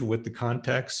weave with the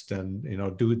context and,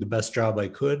 do the best job I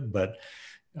could. But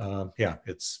yeah,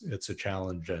 it's a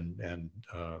challenge and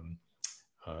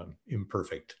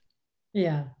imperfect.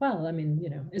 Yeah. Well, I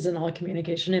mean, isn't all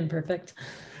communication imperfect?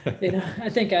 I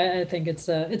think it's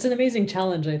an amazing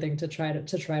challenge, I think, to try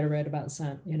to write about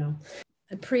scent,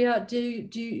 Priya,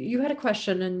 you had a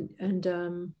question and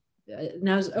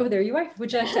now, there you are.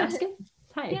 Would you like to ask it?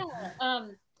 Hi.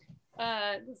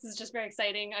 Yeah. This is just very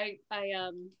exciting. I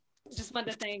just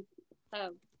wanted to thank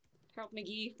Harold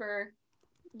McGee for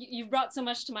you brought so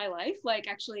much to my life. Like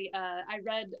actually, I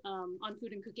read on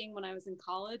food and cooking when I was in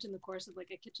college in the course of like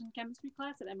a kitchen chemistry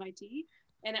class at MIT,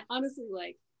 and honestly,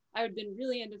 like I had been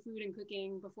really into food and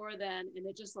cooking before then, and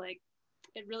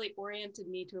it really oriented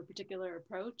me to a particular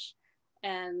approach,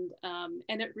 and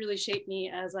it really shaped me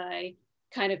as I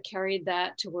kind of carried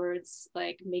that towards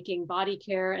like making body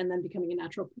care and then becoming a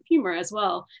natural perfumer as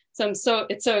well. So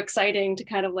it's so exciting to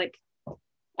kind of like,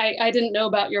 I didn't know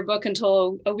about your book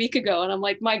until a week ago, and I'm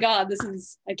like, my God,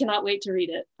 I cannot wait to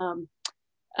read it.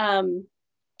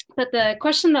 But the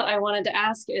question that I wanted to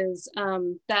ask is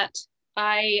that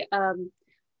I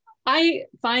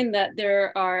find that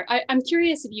I'm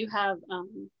curious if you have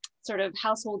sort of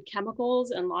household chemicals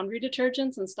and laundry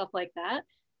detergents and stuff like that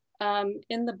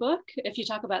in the book, if you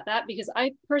talk about that, because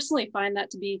I personally find that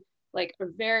to be like a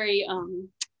very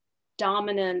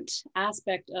dominant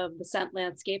aspect of the scent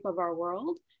landscape of our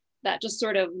world that just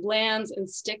sort of lands and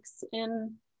sticks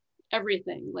in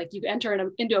everything. Like you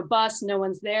enter into a bus, no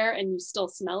one's there, and you still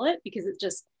smell it because it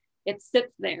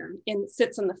sits there and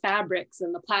sits in the fabrics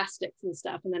and the plastics and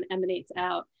stuff and then emanates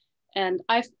out. And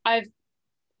I've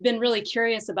been really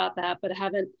curious about that, but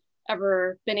haven't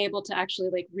ever been able to actually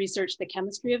like research the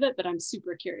chemistry of it, but I'm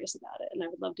super curious about it. And I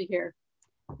would love to hear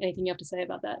anything you have to say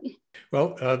about that.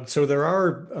 Well, so there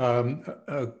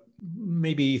are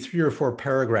maybe 3 or 4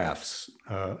 paragraphs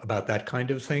about that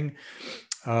kind of thing,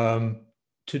 to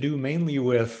do mainly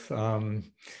with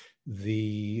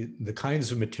the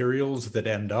kinds of materials that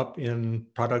end up in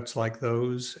products like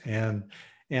those and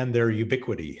their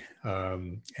ubiquity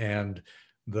and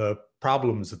the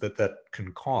problems that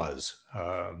can cause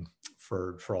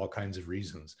for all kinds of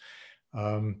reasons.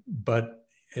 But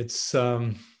it's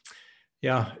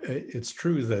it's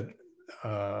true that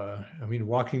I mean,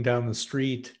 walking down the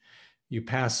street, you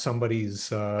pass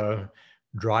somebody's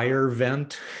dryer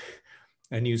vent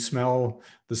and you smell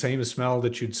the same smell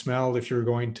that you'd smell if you're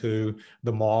going to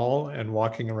the mall and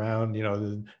walking around,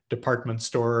 the department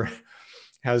store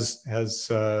has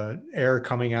air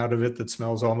coming out of it that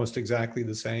smells almost exactly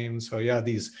the same. So yeah,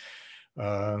 these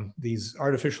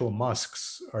artificial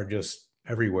musks are just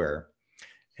everywhere.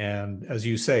 And as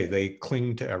you say, they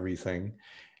cling to everything.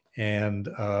 And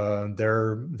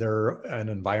they're an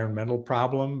environmental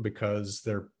problem because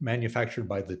they're manufactured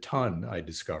by the ton, I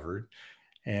discovered.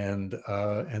 And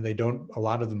a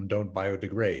lot of them don't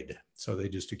biodegrade. So they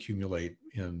just accumulate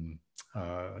in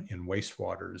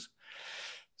wastewaters.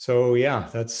 So yeah,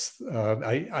 that's,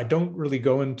 I don't really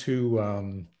go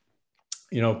into,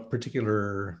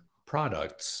 particular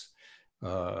products,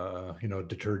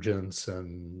 detergents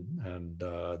and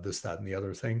this, that, and the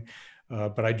other thing.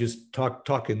 But I just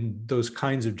talk in those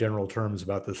kinds of general terms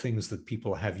about the things that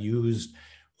people have used,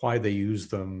 why they use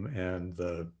them, and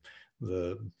the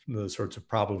sorts of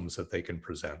problems that they can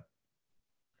present.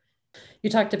 You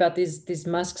talked about these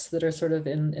musks that are sort of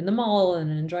in the mall and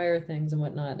in dryer things and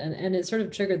whatnot, and it sort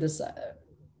of triggered this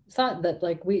thought that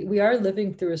like we are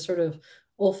living through a sort of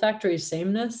olfactory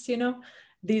sameness,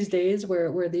 these days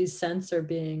where these scents are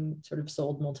being sort of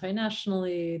sold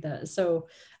multinationally. So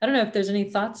I don't know if there's any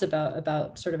thoughts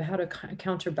about sort of how to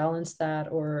counterbalance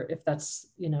that, or if that's,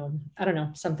 I don't know,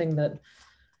 something that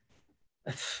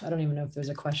I don't even know if there's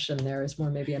a question there. It's more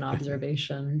maybe an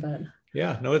observation, but.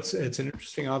 Yeah, no, it's an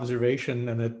interesting observation,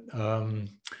 and it,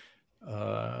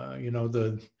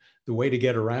 the way to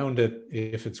get around it,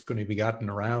 if it's going to be gotten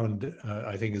around,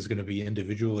 I think is going to be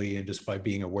individually and just by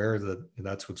being aware that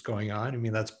that's what's going on. I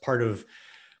mean, that's part of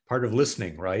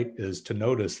listening, right? Is to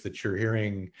notice that you're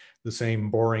hearing the same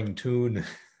boring tune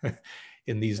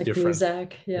in these like different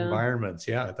muzak, environments.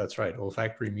 Yeah, that's right,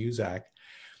 olfactory muzak.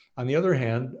 On the other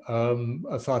hand,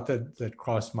 a thought that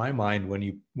crossed my mind when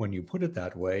you put it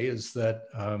that way is that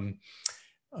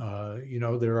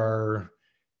there are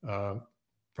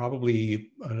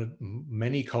probably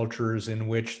many cultures in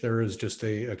which there is just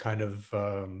a kind of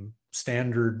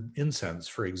standard incense,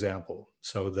 for example,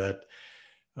 so that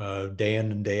day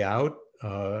in and day out,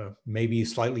 maybe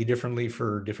slightly differently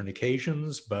for different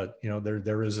occasions, but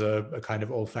there is a kind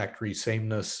of olfactory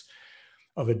sameness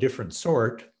of a different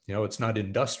sort. It's not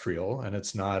industrial, and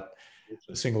it's not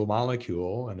a single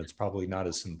molecule, and it's probably not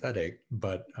a synthetic,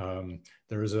 but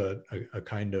there is a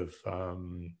kind of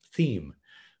theme,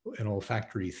 an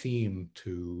olfactory theme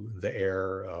to the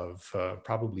air of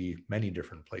probably many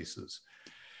different places.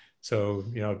 So,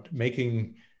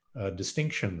 making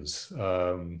distinctions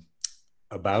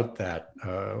about that,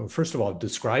 first of all,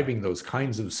 describing those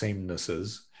kinds of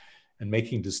samenesses and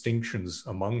making distinctions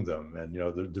among them, and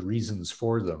the reasons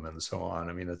for them and so on.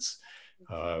 I mean, it's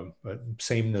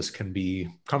sameness can be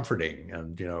comforting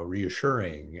and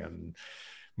reassuring and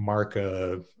mark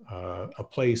a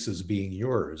place as being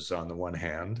yours on the one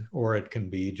hand, or it can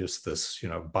be just this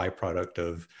byproduct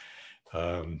of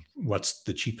what's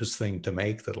the cheapest thing to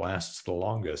make that lasts the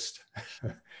longest.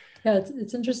 Yeah, it's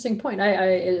an interesting point.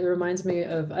 It reminds me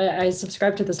of, I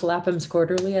subscribe to this Lapham's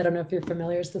Quarterly. I don't know if you're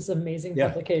familiar. It's this amazing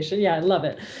publication. Yeah, I love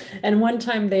it. And one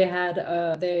time they had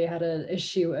an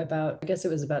issue about, I guess it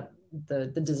was about the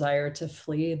desire to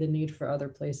flee, the need for other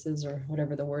places, or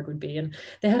whatever the word would be. And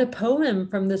they had a poem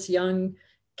from this young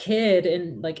kid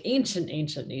in like ancient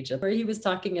Egypt, where he was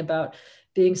talking about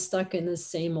being stuck in the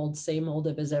same old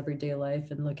of his everyday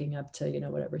life and looking up to,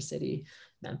 whatever city,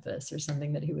 Memphis or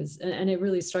something that he was, and it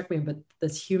really struck me. But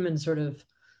this human sort of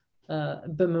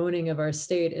bemoaning of our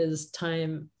state is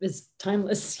timeless,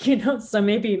 So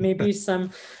maybe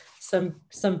some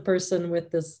person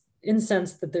with this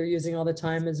incense that they're using all the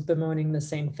time is bemoaning the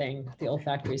same thing, the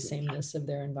olfactory sameness of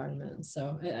their environment.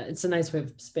 So it's a nice way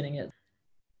of spinning it.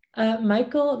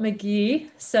 Michael McGee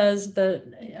says that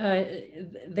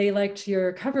they liked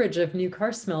your coverage of new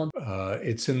car smell.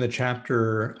 It's in the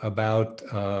chapter about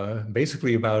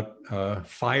basically about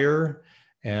fire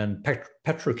and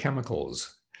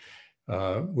petrochemicals,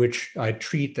 which I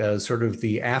treat as sort of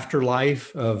the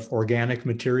afterlife of organic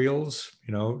materials.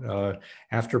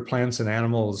 After plants and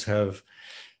animals have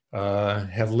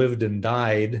lived and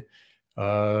died,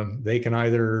 they can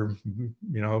either,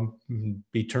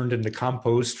 be turned into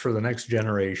compost for the next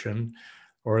generation,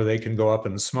 or they can go up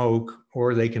in smoke,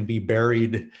 or they can be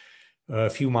buried a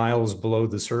few miles below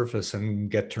the surface and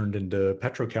get turned into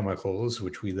petrochemicals,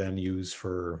 which we then use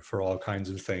for all kinds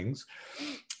of things.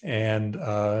 And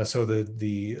so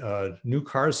the new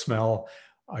car smell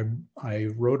I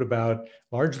wrote about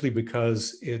largely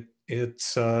because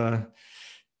it's a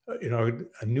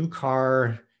new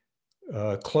car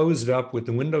closed up with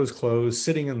the windows closed,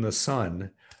 sitting in the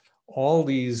sun. All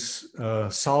these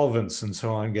solvents and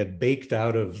so on get baked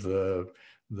out of the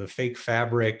fake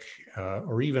fabric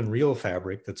or even real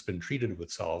fabric that's been treated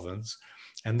with solvents,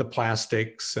 and the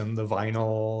plastics and the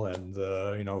vinyl and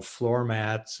the floor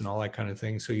mats and all that kind of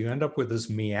thing. So you end up with this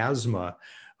miasma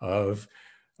of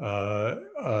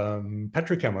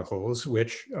petrochemicals,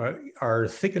 which are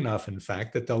thick enough, in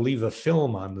fact, that they'll leave a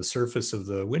film on the surface of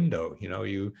the window.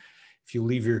 If you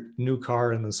leave your new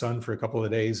car in the sun for a couple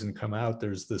of days and come out,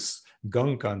 there's this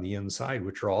gunk on the inside,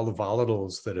 which are all the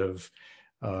volatiles that have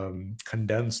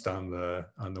condensed on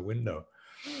the window.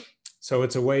 So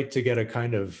it's a way to get a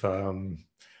kind of an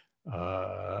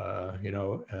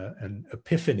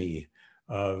epiphany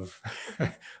of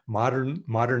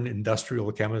modern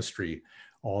industrial chemistry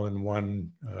all in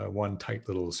one tight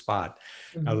little spot.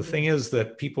 Mm-hmm. Now the thing is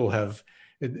that people have,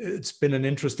 it's been an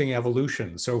interesting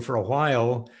evolution. So for a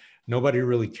while, nobody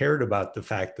really cared about the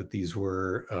fact that these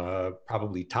were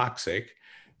probably toxic.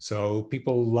 So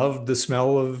people loved the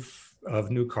smell of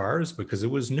new cars because it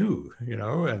was new,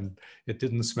 and it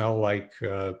didn't smell like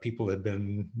people had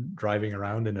been driving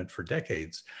around in it for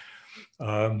decades.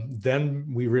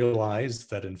 Then we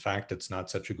realized that in fact, it's not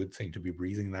such a good thing to be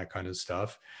breathing that kind of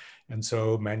stuff. And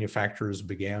so manufacturers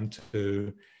began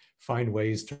to find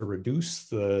ways to reduce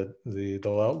the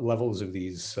levels of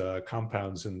these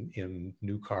compounds in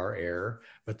new car air,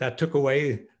 but that took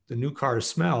away the new car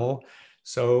smell.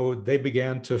 So they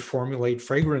began to formulate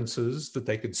fragrances that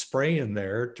they could spray in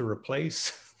there to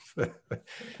replace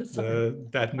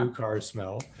that new car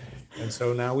smell. And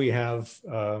so now we have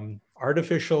an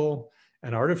artificial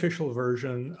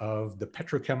version of the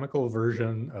petrochemical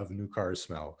version of new car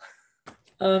smell.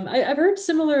 I've heard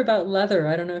similar about leather.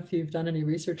 I don't know if you've done any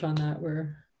research on that.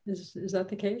 Is that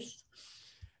the case?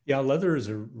 Yeah, leather is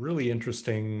a really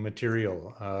interesting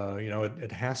material.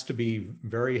 It has to be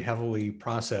very heavily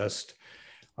processed,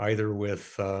 either with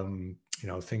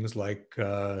things like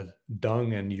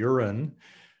dung and urine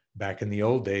back in the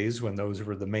old days when those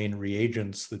were the main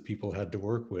reagents that people had to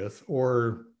work with,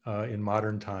 or in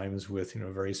modern times with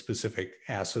very specific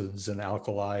acids and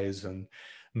alkalis and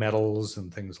metals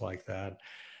and things like that.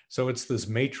 So it's this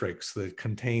matrix that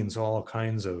contains all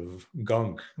kinds of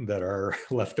gunk that are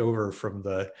left over from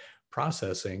the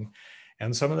processing.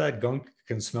 And some of that gunk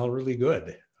can smell really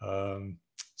good. But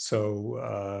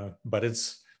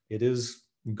it is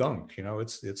gunk,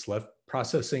 it's left,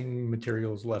 processing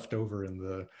materials left over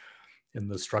in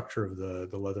the structure of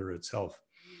the leather itself.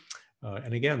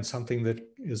 And again, something that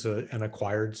is an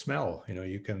acquired smell.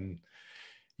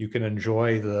 You can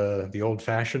enjoy the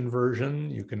old-fashioned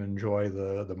version. You can enjoy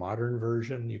the modern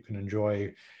version. You can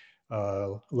enjoy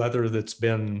leather that's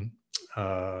been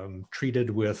treated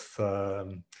with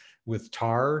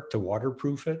tar to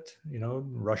waterproof it. The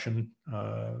Russian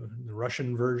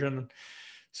version.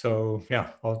 So yeah,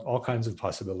 all kinds of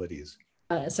possibilities.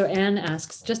 So Anne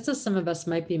asks, just as some of us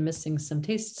might be missing some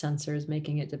taste sensors,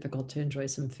 making it difficult to enjoy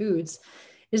some foods,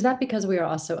 is that because we are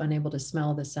also unable to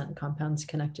smell the scent compounds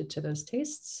connected to those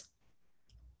tastes?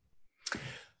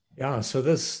 Yeah, so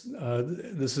this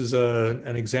is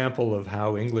an example of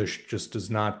how English just is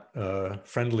not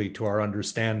friendly to our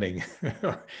understanding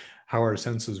how our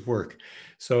senses work.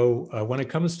 So when it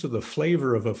comes to the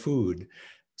flavor of a food,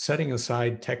 setting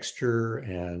aside texture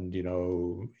and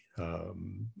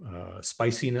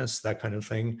spiciness, that kind of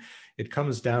thing, it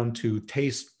comes down to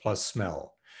taste plus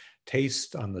smell.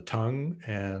 Taste on the tongue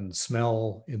and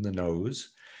smell in the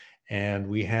nose. And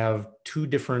we have two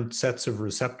different sets of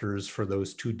receptors for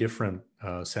those two different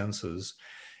senses.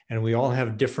 And we all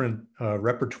have different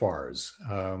repertoires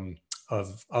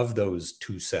of those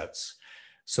two sets.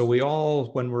 So we all,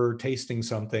 when we're tasting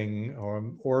something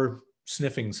or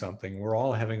sniffing something, we're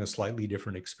all having a slightly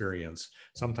different experience,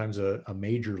 sometimes a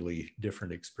majorly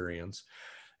different experience.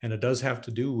 And it does have to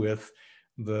do with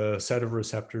the set of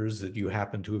receptors that you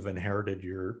happen to have inherited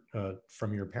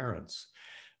from your parents.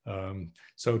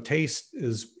 So taste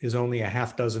is only a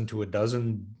half dozen to a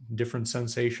dozen different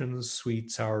sensations: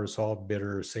 sweet, sour, salt,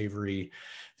 bitter, savory,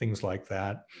 things like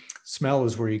that. Smell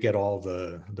is where you get all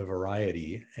the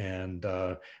variety, and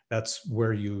that's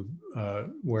where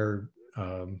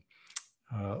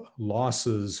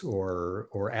losses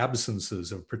or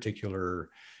absences of particular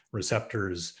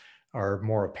receptors are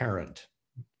more apparent,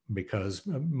 because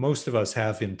most of us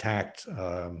have intact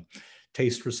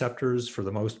taste receptors for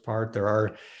the most part. There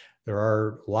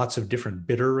are lots of different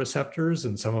bitter receptors,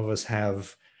 and some of us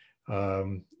have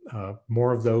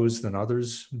more of those than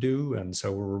others do. And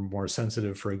so we're more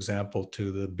sensitive, for example,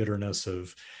 to the bitterness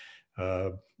of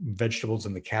vegetables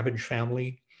in the cabbage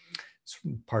family. It's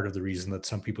part of the reason that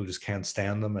some people just can't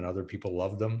stand them and other people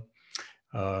love them.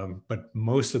 But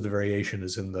most of the variation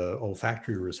is in the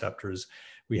olfactory receptors.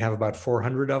 We have about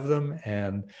 400 of them,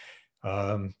 and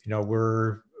I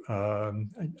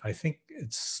think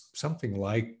it's something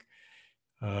like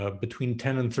between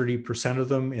 10 and 30% of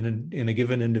them in a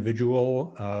given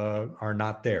individual are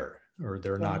not there, or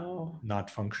they're not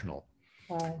functional.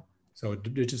 Wow. So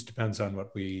it just depends on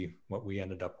what we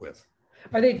ended up with.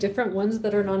 Are they different ones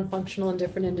that are non-functional in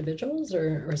different individuals,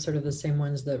 or sort of the same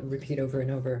ones that repeat over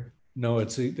and over? No,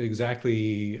 it's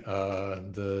exactly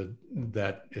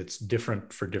that it's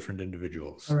different for different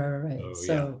individuals. Oh, right.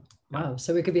 So yeah. Wow.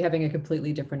 So we could be having a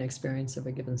completely different experience of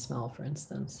a given smell, for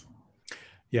instance.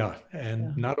 Yeah.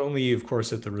 And not only, of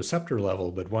course, at the receptor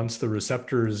level, but once the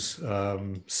receptors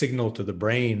signal to the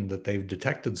brain that they've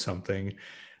detected something,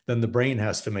 then the brain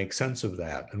has to make sense of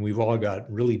that. And we've all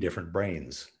got really different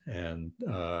brains. And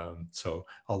so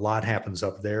a lot happens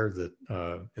up there that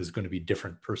is going to be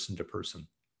different person to person.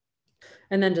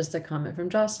 And then just a comment from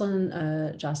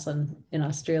Jocelyn. Jocelyn in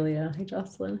Australia. Hey,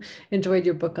 Jocelyn. Enjoyed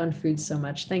your book on food so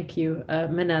much. Thank you.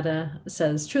 Minetta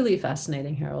says, truly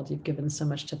fascinating, Harold. You've given so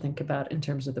much to think about in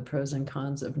terms of the pros and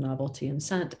cons of novelty and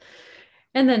scent.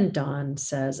 And then Dawn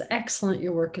says, excellent.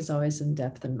 Your work is always in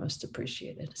depth and most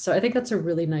appreciated. So I think that's a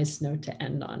really nice note to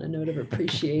end on, a note of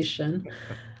appreciation.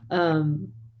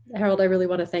 Harold, I really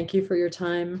want to thank you for your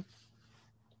time.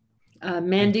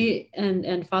 Mandy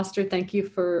and Foster, thank you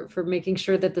for making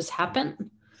sure that this happened.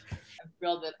 I'm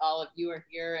thrilled that all of you are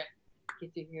here and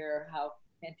get to hear how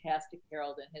fantastic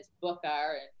Harold and his book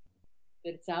are, and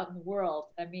that it's out in the world.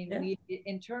 I mean,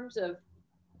 in terms of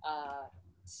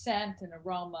scent and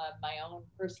aroma, my own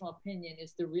personal opinion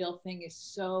is the real thing is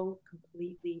so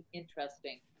completely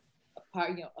interesting.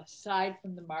 Aside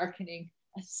from the marketing,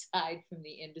 aside from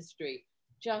the industry,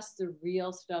 just the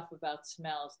real stuff about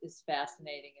smells is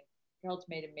fascinating. And Harold's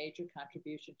made a major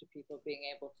contribution to people being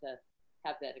able to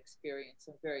have that experience.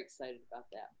 I'm very excited about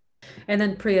that. And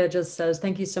then Priya just says,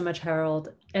 thank you so much,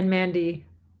 Harold. And Mandy,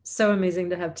 so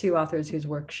amazing to have two authors whose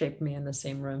work shaped me in the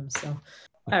same room. So,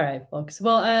 all right, folks.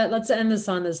 Well, let's end this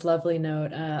on this lovely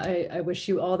note. I wish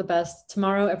you all the best.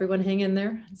 Tomorrow, everyone hang in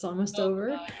there. It's almost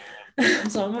over.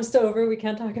 It's almost over. We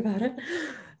can't talk about it.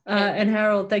 And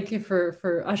Harold, thank you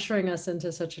for ushering us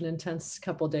into such an intense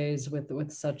couple days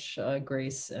with such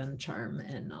grace and charm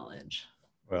and knowledge.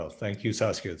 Well, thank you,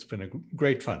 Saskia. It's been a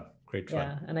great fun. Great fun.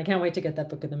 Yeah, and I can't wait to get that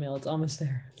book in the mail. It's almost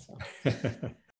there. So.